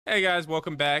Hey guys,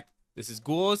 welcome back. This is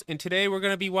Ghouls, and today we're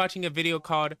going to be watching a video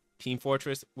called Team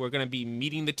Fortress. We're going to be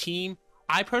meeting the team.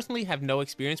 I personally have no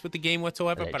experience with the game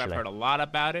whatsoever, but I've heard a lot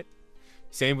about it.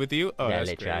 Same with you? Oh, yeah,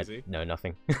 that's crazy. No,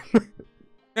 nothing.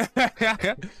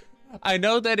 I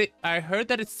know that I heard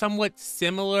that it's somewhat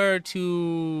similar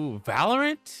to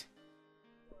Valorant.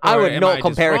 I would not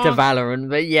compare it to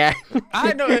Valorant, but yeah.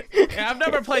 I know it. I've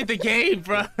never played the game,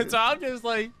 bro. So I'm just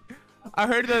like, I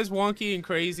heard that it's wonky and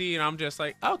crazy, and I'm just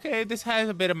like, okay, this has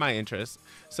a bit of my interest.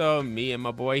 So me and my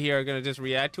boy here are gonna just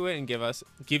react to it and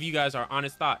give you guys our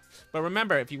honest thought. But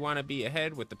remember, if you want to be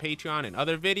ahead with the Patreon and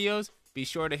other videos, be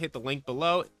sure to hit the link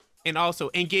below. And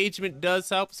also, engagement does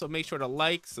help, so make sure to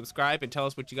like, subscribe, and tell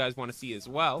us what you guys want to see as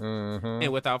well.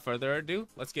 And without further ado,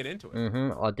 let's get into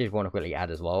it. I did want to quickly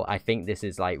add as well, I think this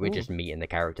is like, we're just meeting the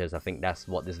characters. I think that's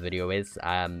what this video is.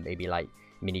 Maybe like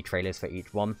mini trailers for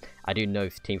each one. I do know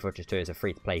Team Fortress 2 is a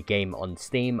free-to-play game on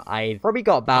Steam. I've probably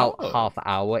got about half an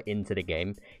hour into the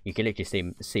game. You can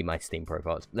literally see my Steam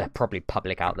profiles. They're probably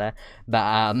public out there.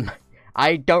 But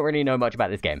I don't really know much about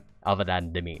this game, other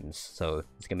than the memes. So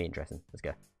it's going to be interesting. Let's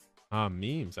go.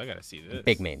 Memes. I gotta see this.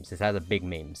 Big memes. This has a big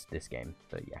memes, this game.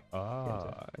 So yeah.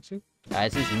 Oh, actually.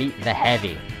 This is Meet the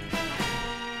Heavy.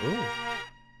 Ooh.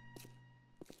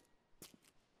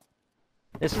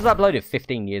 This was uploaded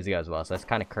 15 years ago as well, so that's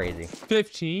kind of crazy.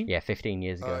 15? Yeah, 15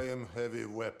 years ago. I am heavy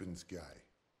weapons guy.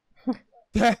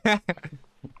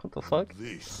 What the fuck?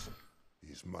 This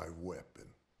is my weapon.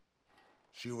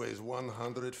 She weighs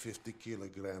 150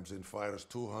 kilograms and fires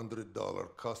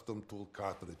 $200 custom tool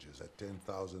cartridges at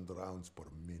 10,000 rounds per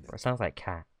minute. It sounds like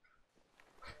cat.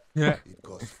 Yeah. It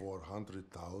costs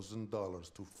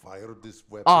 $400,000 to fire this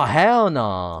weapon. Oh, hell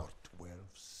no. For 12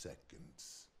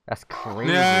 seconds. That's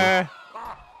crazy. Yeah.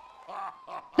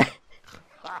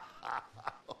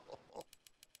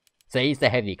 So he's the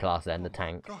heavy class then, the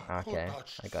tank. Okay,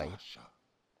 I got you.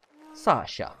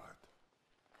 Sasha.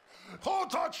 Who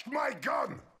touched my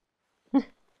gun?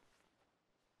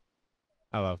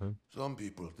 I love him. Some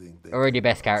people think they Already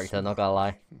best character, not gonna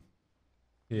lie.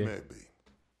 Yeah.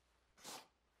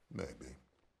 Maybe.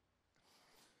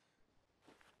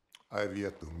 I've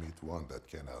yet to meet one that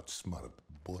can outsmart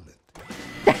Bullet.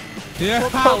 Yeah,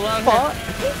 I love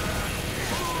him.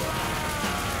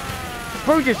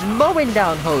 Bro, just mowing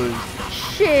down hoes.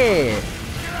 Shit.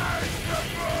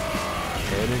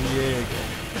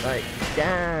 Like,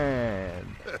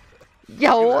 damn.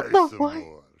 Yo, what the fuck?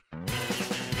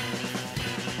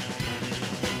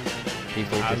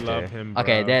 I love him, bro.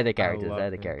 Okay, they're the characters. They're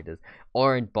the characters.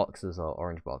 Orange boxes or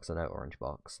orange box. I know orange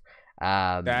box.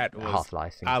 That was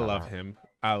Half-Life. I love him.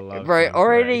 I love bro, him.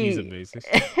 already. He's amazing.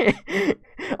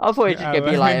 I thought it was just gonna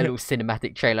be like a little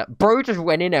cinematic trailer. Bro just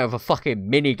went in there with a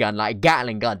fucking minigun, like a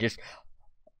Gatling gun, just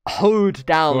hoed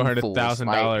down.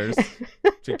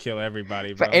 $400,000 to kill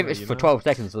everybody, bro. But it's for 12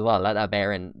 seconds as well. Let that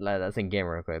bear in. Let that in game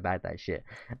real quick about that shit.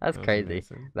 That's crazy.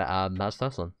 Amazing. But that's the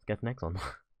first one. Let's get the next one.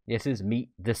 This is Meet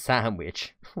the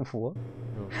Sandwich. What? Oh,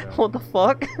 What the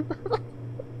fuck?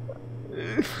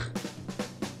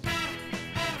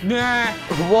 Nah.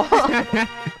 What?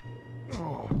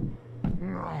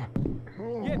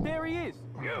 Yeah, there he is.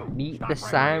 Meet the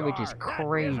Sandwich is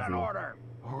crazy.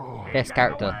 Best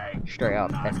character. Straight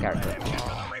up. Best character.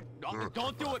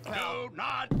 Don't do it, pal. Do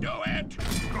not do it.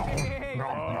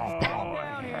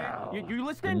 You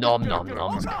listening? Nom nom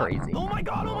nom's crazy. Oh my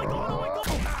god, oh my god, oh my god.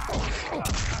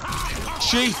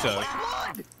 Jesus.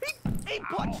 Blood! He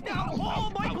punched out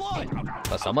all my blood.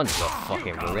 But someone's got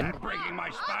fucking ruined. Breaking my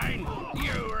spine.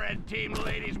 You red team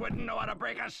ladies wouldn't know how to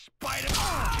break a spine.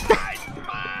 My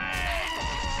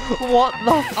spine. What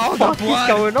the fuck is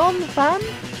going on, fam?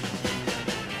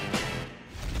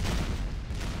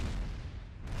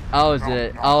 Oh,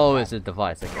 it's a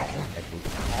device. Okay.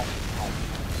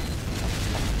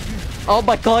 Oh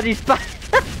my god, he's back.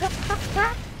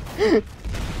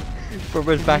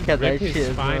 Bro's back at that shit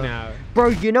as well. Bro,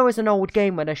 you know it's an old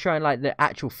game when they're showing like the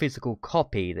actual physical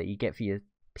copy that you get for your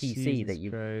PC that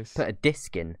you put a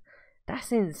disc in.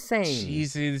 That's insane.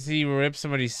 Jesus, he ripped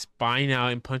somebody's spine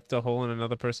out and punched a hole in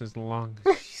another person's lung.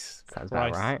 Sounds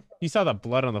about right. You saw the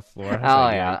blood on the floor. Oh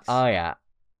yeah, oh yeah,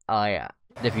 oh yeah.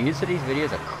 The views for these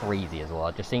videos are crazy as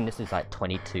well. Just seeing this is like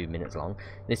 22 minutes long.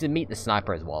 This is Meet the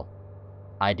Sniper as well.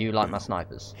 I do like my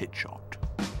snipers. Headshot.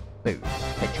 Boom.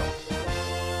 Headshot.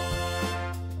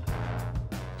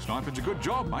 Sniping's a good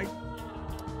job, mate.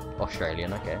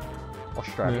 Australian, okay.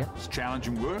 Australia. It's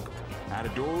challenging work, out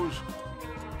of doors.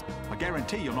 I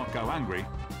guarantee you'll not go hungry,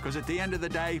 because at the end of the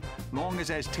day, long as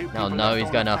there's two people... Oh no,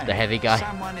 he's going after the heavy guy.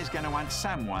 Someone is going to want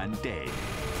someone dead.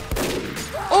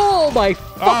 Oh my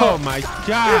fuck! Oh my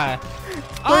god!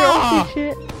 Oh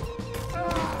shit!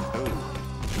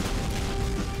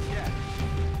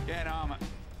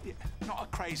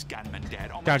 face gunman,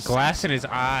 Dad. I'm Got an glass in assassin. his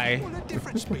eye. Well, the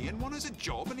difference being one is a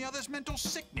job and the other's mental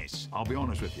sickness. I'll be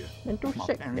honest with you. Mental My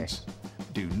sickness. parents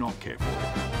do not care for it.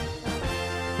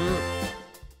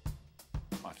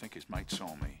 I think his mate saw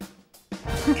me.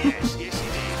 Yes, he did.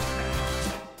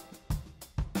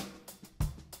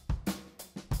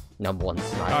 Number one Oh,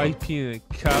 sniper. he peed in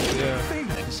the cup, yeah.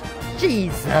 Feelings.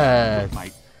 Jesus!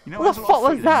 Mate, you know, What there's the a lot fuck of was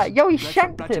feelings that? Yo, he left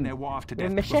shanked bludgeon him their wife to with a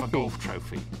death with a machete. golf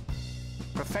trophy.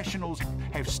 Professionals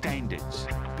have standards.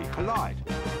 Be polite.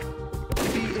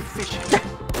 Be efficient.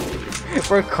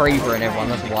 Bro, Kraber and everyone,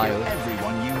 that's wild.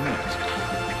 Everyone you meet.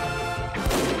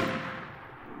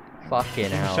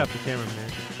 Fucking hell. Shut the camera,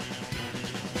 man.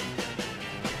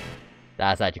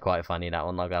 That's actually quite funny, that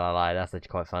one, not gonna lie. That's actually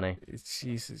quite funny.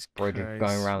 Jesus Bro, Christ. just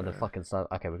going around with man. the fucking stuff.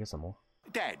 Okay, we got some more.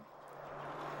 Dad,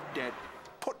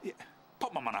 put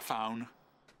mum on a phone.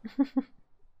 Oh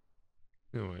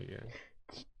my god.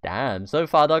 Damn, so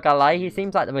far, not gonna lie, he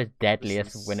seems like the most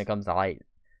deadliest when it comes to, like,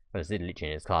 well, this is literally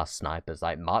in his class, snipers.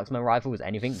 Like, marksman rifles,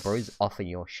 anything, bro's offering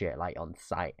your shit, like, on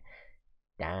sight.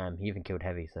 Damn, he even killed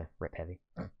Heavy, so rip Heavy.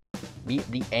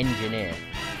 The engineer.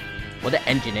 What the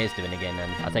engineers doing again, then?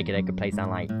 I take it they could place down,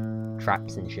 like,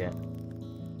 traps and shit.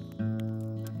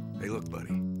 Hey, look,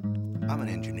 buddy. I'm an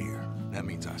engineer. That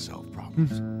means I solve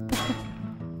problems.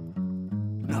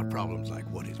 Not problems like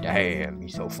what is Damn,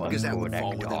 he's so fucking because that cool would with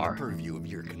fall that within the guitar. purview of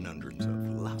your conundrums of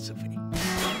philosophy.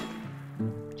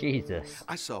 Jesus.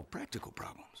 I solve practical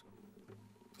problems.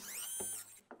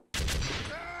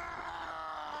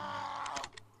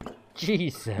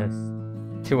 Jesus.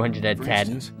 For 210.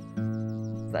 instance,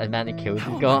 Is that the amount of kills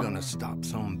how he's am I got? gonna stop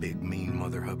some big mean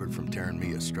Mother Hubbard from tearing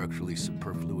me a structurally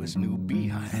superfluous new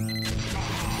behind?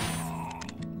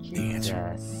 The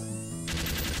answer. Jesus.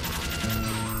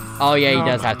 Oh yeah, he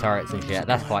does have turrets and shit.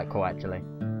 That's quite cool, actually.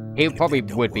 He probably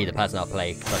would be the person I'll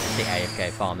play because I can see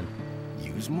AFK farming.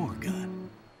 Use more gun.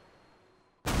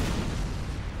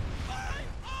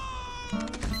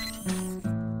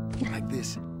 Like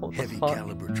this What the heavy fuck?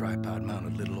 caliber tripod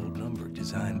mounted little old number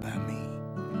designed by me.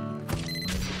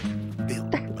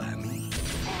 Built by me.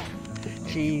 And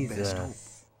your best hope,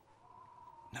 Jesus.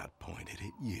 not pointed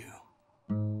at you.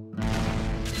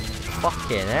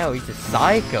 Fucking hell, he's a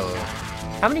psycho.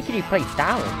 How many can he place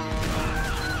down?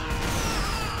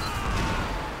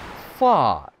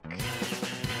 Fuck.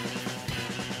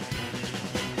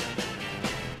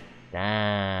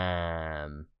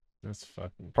 Damn. That's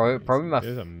fucking Probably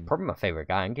crazy. probably my favorite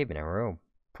guy. I'm keeping it real.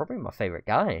 Probably my favorite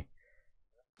guy.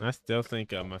 I still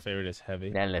think my favorite is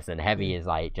Heavy. Then listen, Heavy is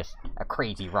like just a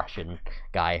crazy Russian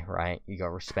guy, right? You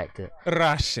gotta respect it.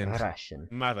 Russian. Russian.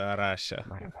 Mother Russia.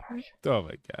 Mother Russia. Oh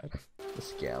my god. The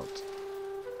scout.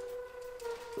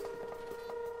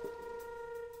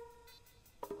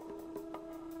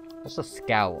 What's a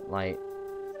scout? Like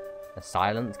a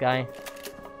silence guy?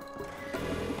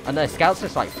 Oh no, scout's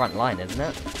just like front line, isn't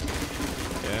it?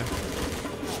 Yeah.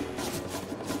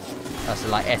 That's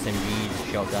like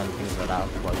SMGs, shotgun, things like that.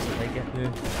 Close, I think it.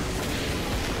 Yeah.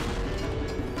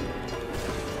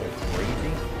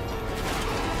 Crazy.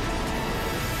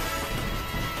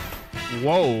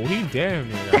 Whoa, he damn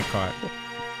near got caught.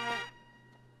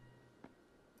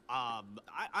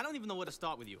 I don't even know where to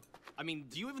start with you. I mean,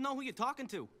 do you even know who you're talking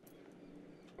to?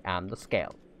 And the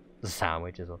scout. The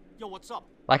sandwich as well. Yo, what's up?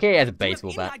 Like he has a Do you have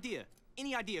baseball bat.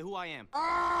 Any idea who I am?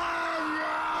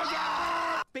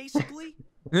 Basically,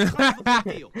 kind of a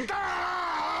big deal.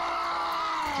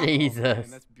 Jesus. Man,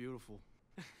 that's beautiful.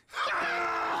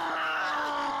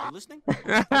 You listening?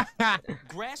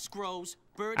 Grass grows,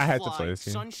 birds I had to fly, play this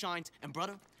game. sun shines, and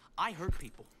brother, I hurt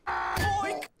people.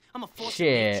 Boink! I'm a force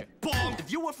Shit. of nature. Bonk!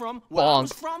 If you were from where I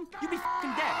was Bonk. from, you'd be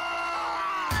fucking dead.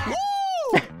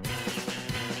 Woo!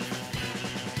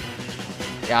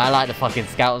 Yeah, I like the fucking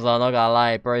scouts though, not gonna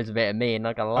lie. Bro's a bit of me,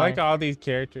 not gonna I lie. like all these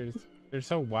characters. They're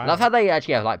so wild. Love how they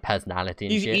actually have like personality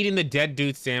and He's shit. eating the dead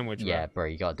dude's sandwich. Bro. Yeah, bro,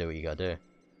 you gotta do what you gotta do.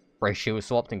 Bro, shield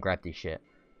swapped and grabbed his shit.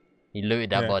 He looted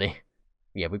that Yeah. body.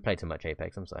 Yeah, we played too much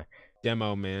Apex, I'm sorry.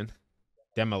 Demo man.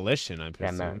 Demolition, I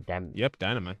presume. Yep,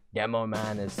 dynamite. Demo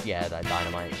man is, yeah, that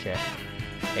dynamite shit.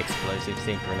 Explosive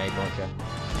sync grenade launcher.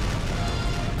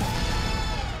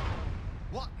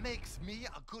 What makes me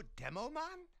a good demo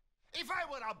man? If I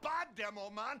were a bad demo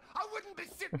man, I wouldn't be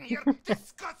sitting here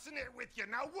discussing it with you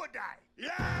now, would I?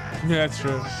 Yeah! Yeah, that's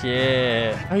true.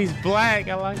 Shit. Oh, he's black.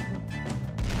 I like him.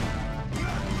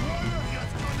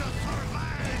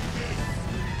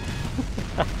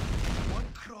 One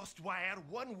crossed wire,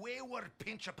 one wayward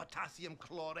pinch of potassium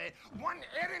chloride, one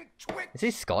errant twit. Is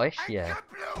he Scottish? and Yeah.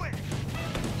 kablooey!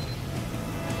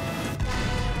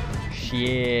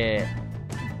 Shit.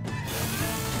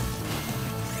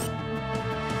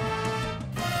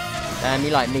 Damn, you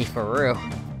like me for real.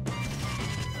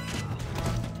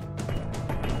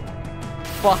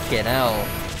 Fucking hell.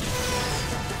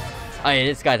 Oh yeah,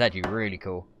 this guy's actually really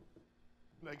cool.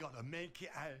 They gotta make it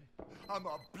out. I'm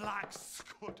a black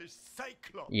Scottish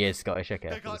cyclops. He is Scottish,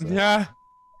 okay. Yeah.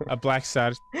 A black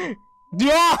side.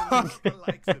 Yeah.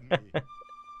 Likes of me.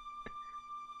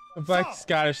 A black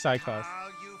Scottish cyclops. How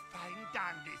you find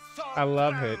dandy so I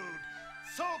love it. proud,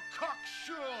 so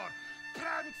cocksure,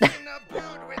 prancing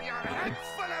about with your head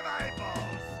full of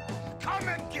eyeballs. Come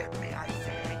and get me, I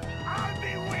say. I'll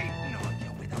be waiting on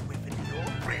you with a whiff of the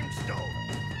old brimstone.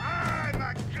 I'm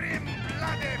a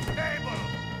grim-blooded fable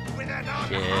with an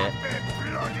unhappy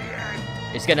bloody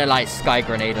end. It's gonna like sky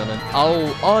grenade on him.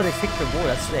 Oh, they fixed the wall,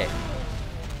 that's sick.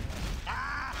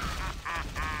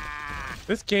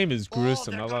 This game is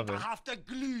gruesome. Oh, I love it. have to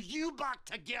glue you back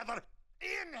together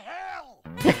in hell.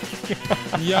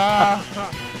 Yeah.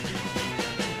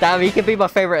 Damn, he could be my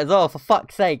favorite as well, for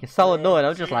fuck's sake. It's so annoying.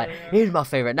 I'm just like, he's my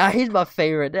favorite. Nah, he's my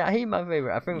favorite. Nah, he's my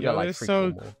favorite. I think we got like It's 3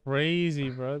 so more. crazy,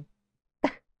 bro.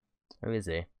 Who is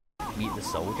he? Meet the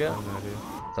soldier? Oh, no,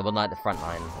 dude. Someone like the front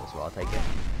line as well, I'll take it.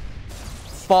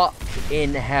 Fuck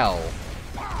in hell.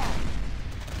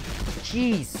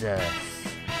 Jesus.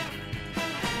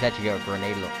 That you go for an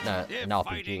If an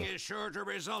fighting RPG. is sure to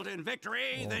result in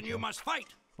victory, then you must fight.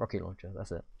 Rocket launcher,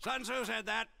 that's it. Sun Tzu said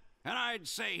that, and I'd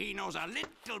say he knows a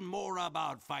little more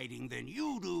about fighting than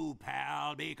you do,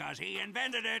 pal, because he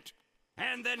invented it.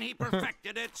 And then he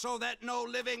perfected it so that no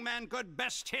living man could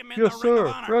best him in Yes, the ring sir.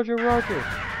 of honor. Roger, Roger.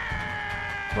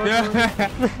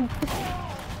 Yeah.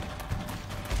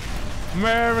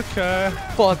 America.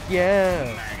 Fuck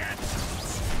yeah.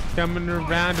 Coming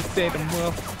around to say the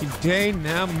motherfucking day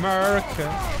now, America.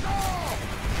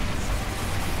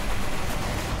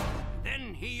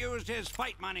 Then he used his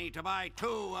fight money to buy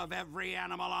 2 of every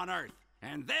animal on Earth.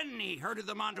 And then he herded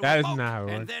them onto That a is boat. not how it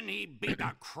And works. then he beat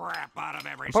the crap out of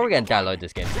every I'm probably gonna single one. download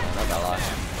this game, not gonna lie.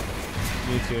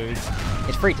 Me too.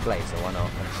 It's free to play, so why not?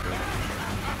 Honestly.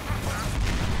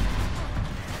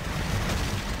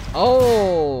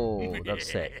 Oh,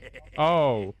 that's sick.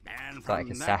 Oh. And It's like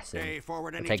from that assassin. day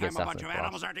forward, I'll take anytime a bunch assassin of class.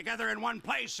 animals are together in one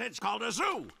place, it's called a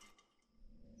zoo.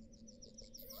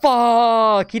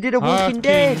 Fuck! He did a Walking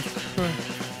Dead! Fucking-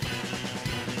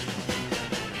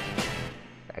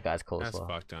 That guy's cool as That's well.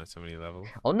 fucked on so many levels.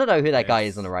 I want to know who that guy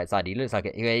is on the right side. He looks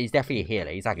like he's definitely a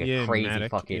healer. He's like a Yeah, crazy medic,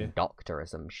 fucking yeah. doctor or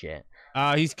some shit.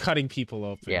 He's cutting people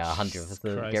open. Yeah, Jesus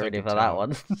 100%. Christ, Get I ready can for that tell.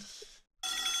 one.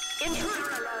 Intruder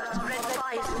alert. Red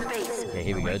spies in the base. Okay,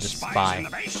 here we go. Red The spies in spy. the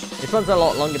base. This one's a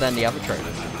lot longer than the other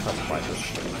trailers. That's surprising.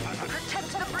 Protect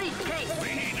the briefcase. We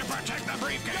need to protect the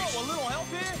briefcase. A little help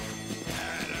here?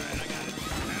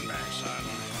 Stand back,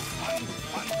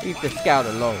 son. Leave the scout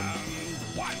alone.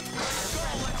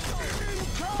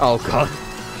 Oh god.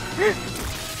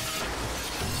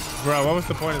 Bro, what was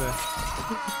the point of that?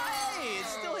 Hey, it's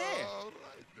still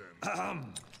here.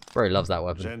 Bro loves that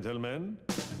weapon. Gentlemen,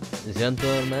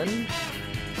 Gentlemen.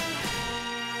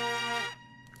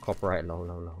 Copyright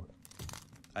low.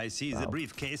 I see the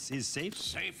briefcase is safe.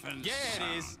 Safe and Yeah, it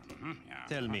sound. is. Yeah.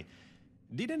 Tell me,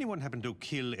 did anyone happen to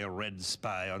kill a red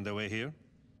spy on the way here?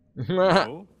 Oh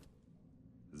No?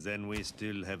 Then we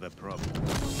still have a problem.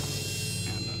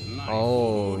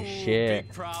 Ooh, shit.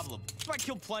 Big problem. I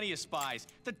killed plenty of spies.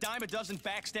 The dime a dozen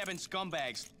backstabbing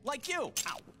scumbags. Like you.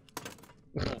 Ow.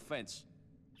 No offense.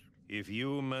 If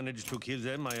you managed to kill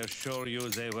them, I assure you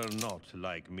they were not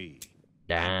like me.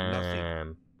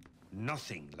 damn.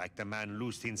 Nothing like the man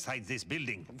loosed inside this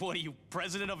building. What are you,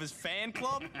 president of his fan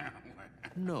club?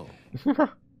 No.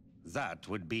 That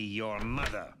would be your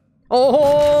mother.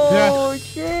 Oh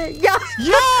shit. Yes.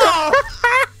 Yeah!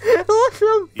 What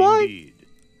the fuck? Indeed.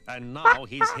 And now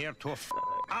he's here to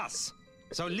us.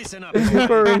 So listen up. He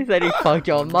said he fucked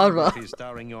your mother.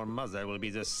 Starring your mother will be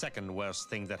the second worst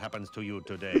thing that happens to you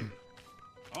today.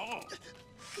 Oh,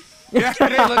 Yeah, I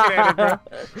didn't look at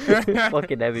it, bro.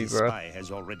 Fucking heavy, The bro. spy has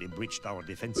already breached our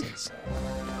defenses.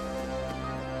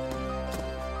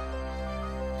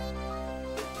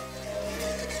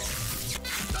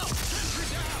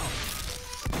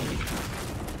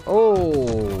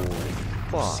 Oh.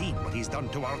 Fuck. Seen what he's done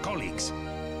to our colleagues.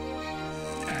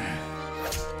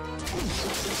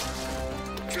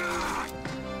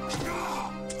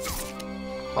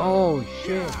 Oh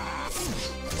shit.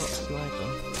 What a sniper.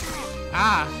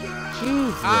 Ah!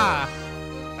 Jesus. Ah!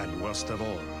 And worst of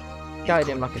all, Guy it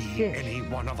didn't could like a be shit. any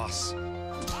one of us.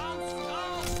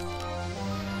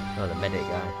 Oh, the medic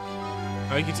guy.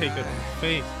 Oh, you can take the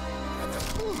face.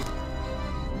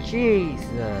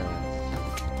 Jesus.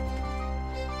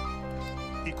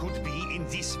 He could be in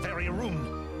this very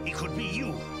room. He could be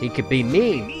you. He could be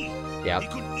me. Me. Yep. He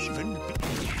could even be...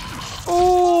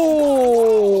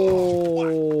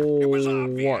 Oh! It was What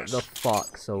obvious. the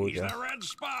fuck, He's soldier? the red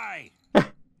spy.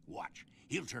 Watch,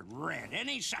 he'll turn red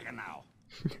any second now.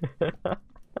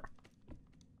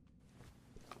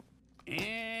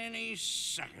 Any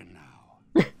second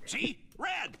now. See?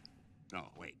 Red! No,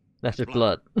 wait. That's just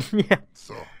blood. Yeah.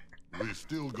 So, we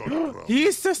still got a problem.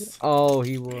 He's just. Oh,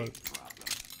 he was. Big problem.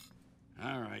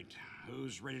 All right,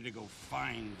 who's ready to go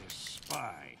find this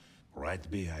spy? Right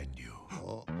behind you.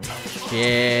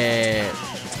 Shit.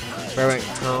 Bro went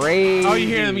crazy. Oh, you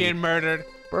hear them getting murdered.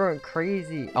 Bro went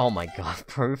crazy. Oh my god,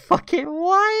 bro. Fucking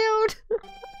wild.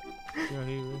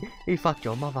 Yeah, He fucked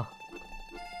your mother.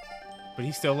 but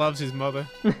he still loves his mother.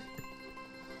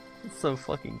 It's so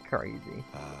fucking crazy.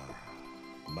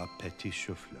 Ma petit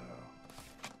chauffeur.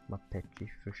 My petit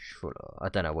chauffeur. I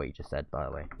don't know what you just said, by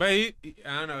the way. But I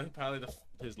don't know, probably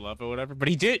his love or whatever. But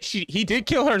he did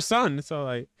kill her son. So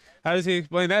like, how does he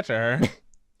explain that to her?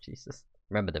 Jesus.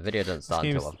 Remember, the video doesn't start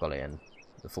Seems- until I've got it in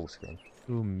the full screen.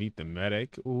 Ooh, meet the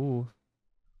medic. Ooh.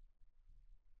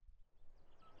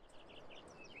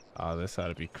 Oh, this ought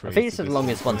to be crazy. I think it's the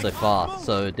longest one so far,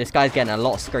 so this guy's getting a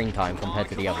lot of screen time compared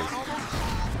to the others.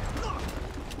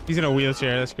 He's in a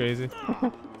wheelchair. That's crazy.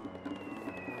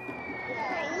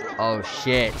 Oh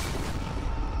shit.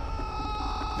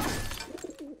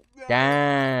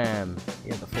 Damn.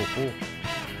 Yeah, the full pull.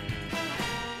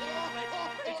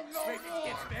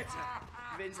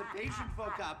 When the patient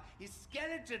woke up, his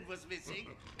skeleton was missing,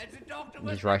 and the doctor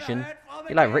was He's Russian. never heard from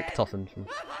You like again. Rick Toffen from...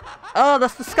 Oh,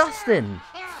 that's disgusting.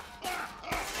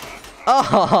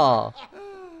 Oh.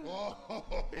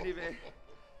 Anyway,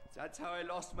 that's how I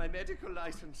lost my medical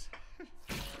license.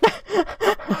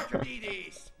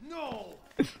 Archimedes, no!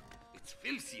 It's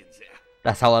filthy in there.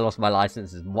 That's how I lost my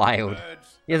license. Is wild.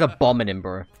 Birds. He has a bomb in him,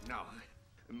 bro. No,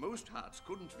 most hearts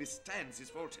couldn't withstand this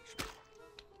voltage.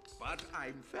 But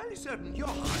I'm fairly certain your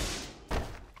heart.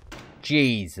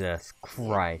 Jesus What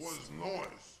Christ. was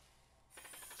noise?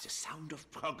 The sound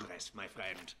of progress, my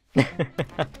friend.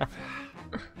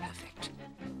 Perfect.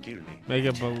 Kill me. Make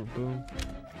a boom.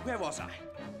 Where was I?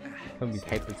 How many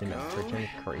papers in that fridge?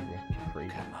 It's crazy.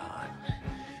 Crazy. Come on.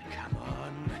 Come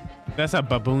on. That's a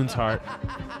baboon's heart.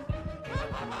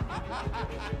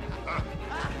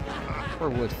 Or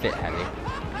would fit heavy.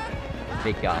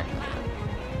 Big guy.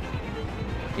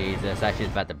 Jesus, actually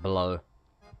it's about to blow.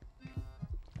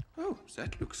 Oh,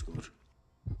 that looks good.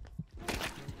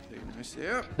 Very nice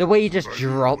there. The way he just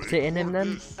dropped it in him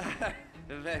then?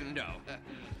 Then no.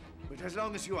 But as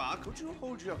long as you are, could you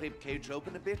hold your rib cage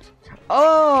open a bit?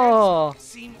 Oh!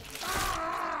 Seem...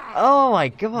 Oh my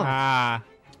god. Ah.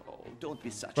 Oh, don't be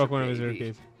such Broke a one of his baby.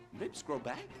 ribcage. Ribs grow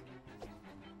back?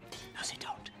 No, they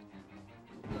don't.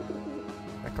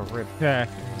 Like a rib. Yeah.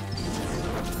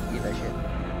 Eat that shit.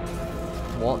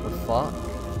 What the fuck?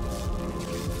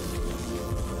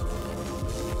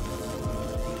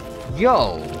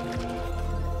 Yo!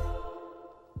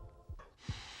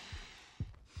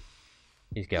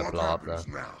 He's gonna What blow up though.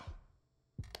 happens now?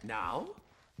 Now?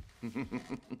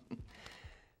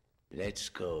 Let's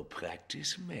go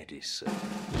practice medicine.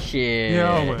 Shit.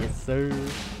 Yo, man. So...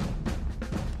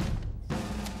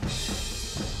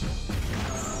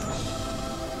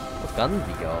 What guns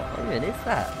he got? What even is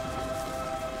that?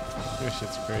 This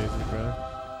shit's crazy, bro.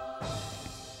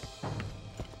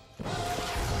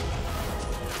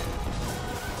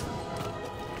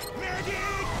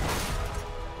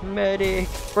 Medic!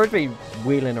 Bro's been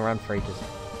wheeling around for ages.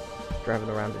 Driving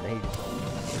around in ages.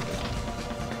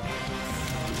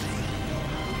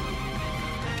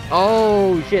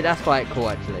 Oh shit, that's quite cool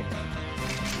actually.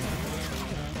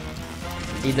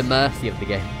 He's the mercy of the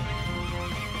game.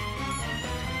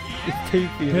 His two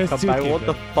feet His come two back, feet, what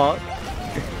bro. the fuck?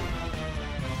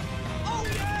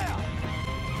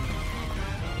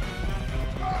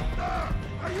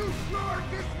 Are you sure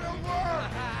this will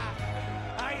work?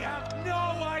 I have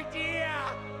no idea!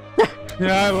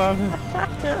 Yeah, I love it.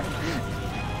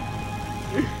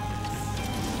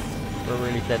 Bro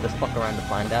really said let's fuck around to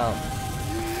find out.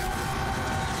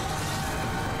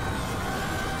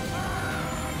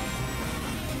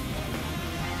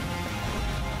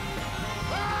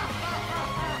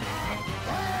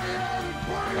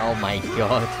 Oh my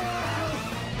god.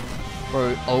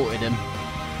 Bro ulted him.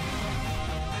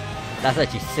 That's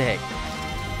actually sick.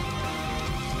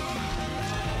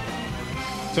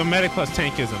 So medic plus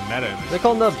tank is a meta. in this. Look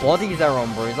on the bodies they're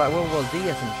on, bro. It's like World War Z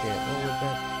or some shit. World War Z.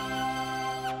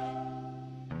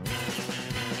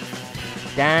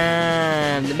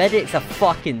 Damn, the medic's a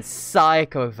fucking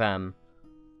psycho, fam.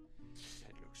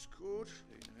 That looks good.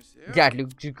 Very nice there. That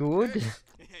looks good.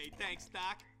 Hey, thanks,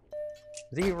 Doc.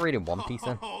 Is he reading One Piece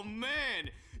then? Oh man,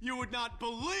 you would not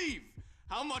believe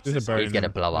how much There's a this bird. He's gonna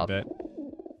blow up.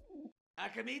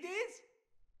 Archimedes?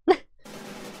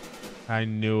 I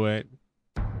knew it.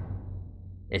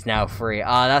 It's now free.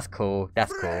 Ah, that's cool.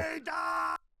 That's cool.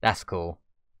 That's cool.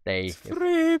 They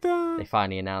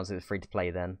finally announced it was free to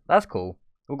play then. That's cool.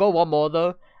 We'll go one more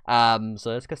though.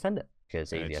 So let's go send it.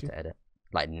 Because it's easier to edit.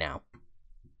 Like now.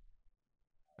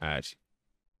 Actually.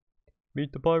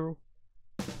 Meet the pyro.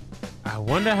 I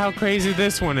wonder how crazy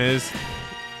this one is.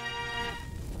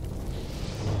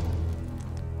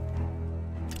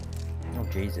 Oh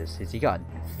Jesus. Has he got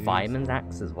a fireman's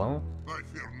axe as well? I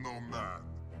fear no man,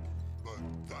 but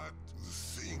that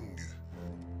thing,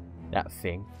 That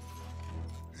thing.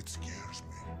 it scares me.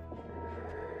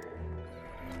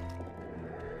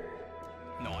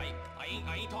 No, I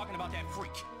ain't talking about that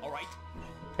freak, alright?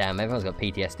 Damn, everyone's got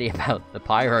PTSD about the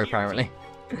pyro apparently.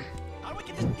 How do I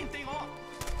get this fucking thing off?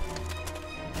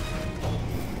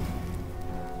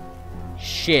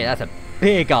 Shit, that's a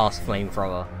big ass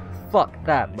flamethrower. Fuck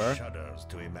that, bro. Shudders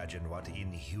to imagine what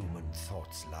inhuman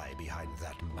thoughts lie behind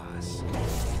that mask.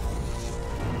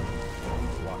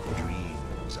 What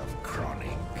dreams of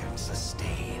chronic and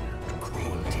sustained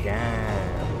cruelty.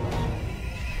 Damn.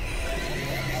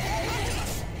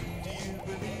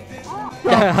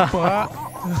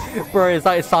 Bro, it's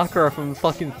like Sakura from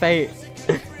fucking Fate.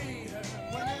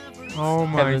 Oh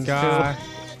my Heaven's god.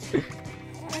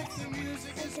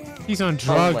 He's on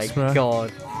drugs, Oh my bro.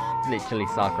 god. Literally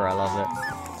Sakura, I love it.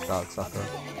 Dark Sakura.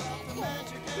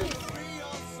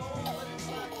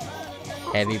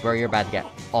 Heavy, bro, you're about to get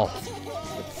off.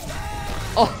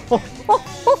 Oh.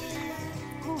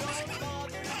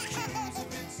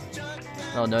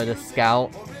 Oh no, the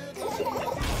scout.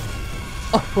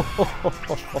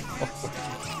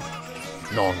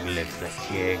 Long live the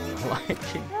king.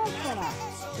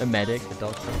 The medic, the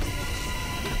doctor.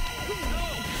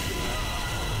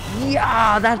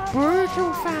 Yeah, that's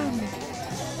brutal, fam.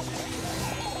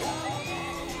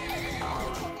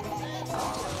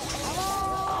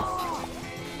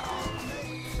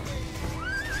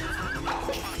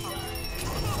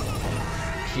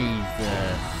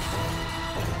 Jesus.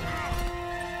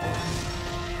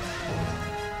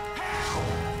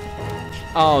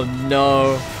 Oh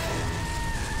no.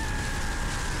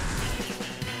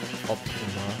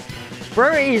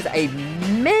 Bro is a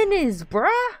menace, bruh.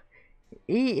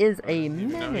 He is a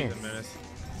menace.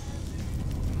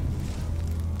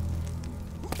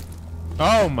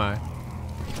 Oh my.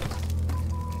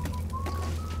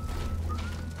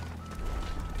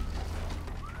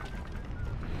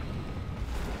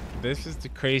 This is the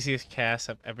craziest cast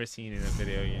I've ever seen in a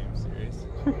video game series.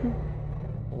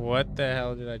 What the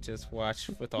hell did I just watch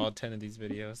with all 10 of these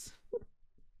videos?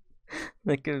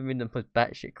 That could have been the most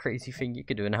batshit crazy thing you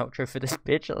could do an outro for this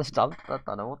bitch. I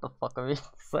don't know what the fuck I'm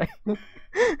saying.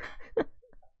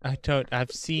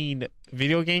 I've seen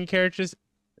video game characters,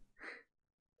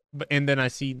 and then I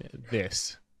seen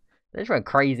this. They just went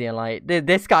crazy and like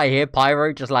this guy here,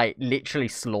 Pyro, just like literally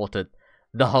slaughtered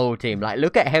the whole team. Like,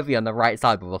 look at Heavy on the right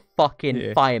side with a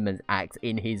fucking fireman's axe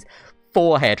in his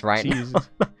forehead right now.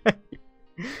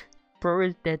 Bro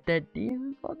is dead.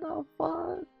 What the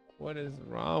fuck? What is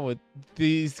wrong with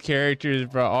these characters,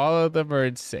 bro? All of them are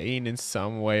insane in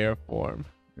some way or form.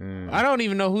 I don't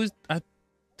even know who's the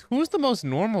most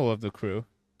normal of the crew.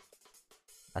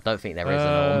 I don't think there is a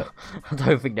normal. I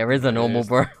don't think there is a normal,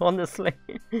 bro. Honestly,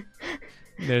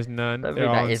 there's none. I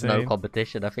think that is no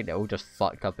competition. I think they're all just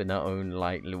fucked up in their own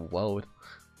like little world.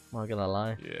 I'm not gonna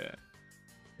lie. Yeah,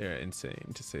 they're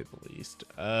insane to say the least.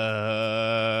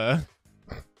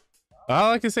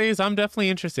 All I can say is I'm definitely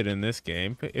interested in this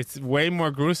game. It's way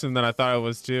more gruesome than I thought it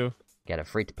was too. Get a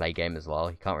free-to-play game as well.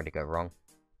 You can't really go wrong.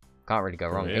 Can't really go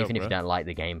wrong. Real, Even if you don't like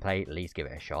the gameplay, at least give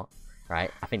it a shot.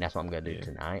 Right? I think that's what I'm gonna do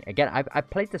tonight. Again, I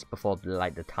played this before,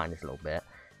 like the tiniest little bit.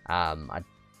 I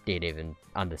didn't even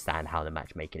understand how the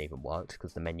matchmaking even worked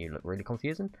because the menu looked really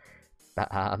confusing. But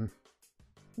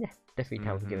yeah, definitely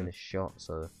down for giving this a shot.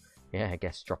 So yeah, I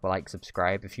guess drop a like,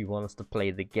 subscribe if you want us to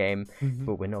play the game,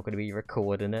 but we're not going to be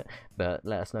recording it. But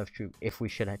let us know if we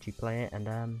should actually play it,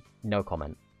 and no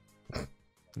comment.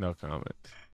 No comment.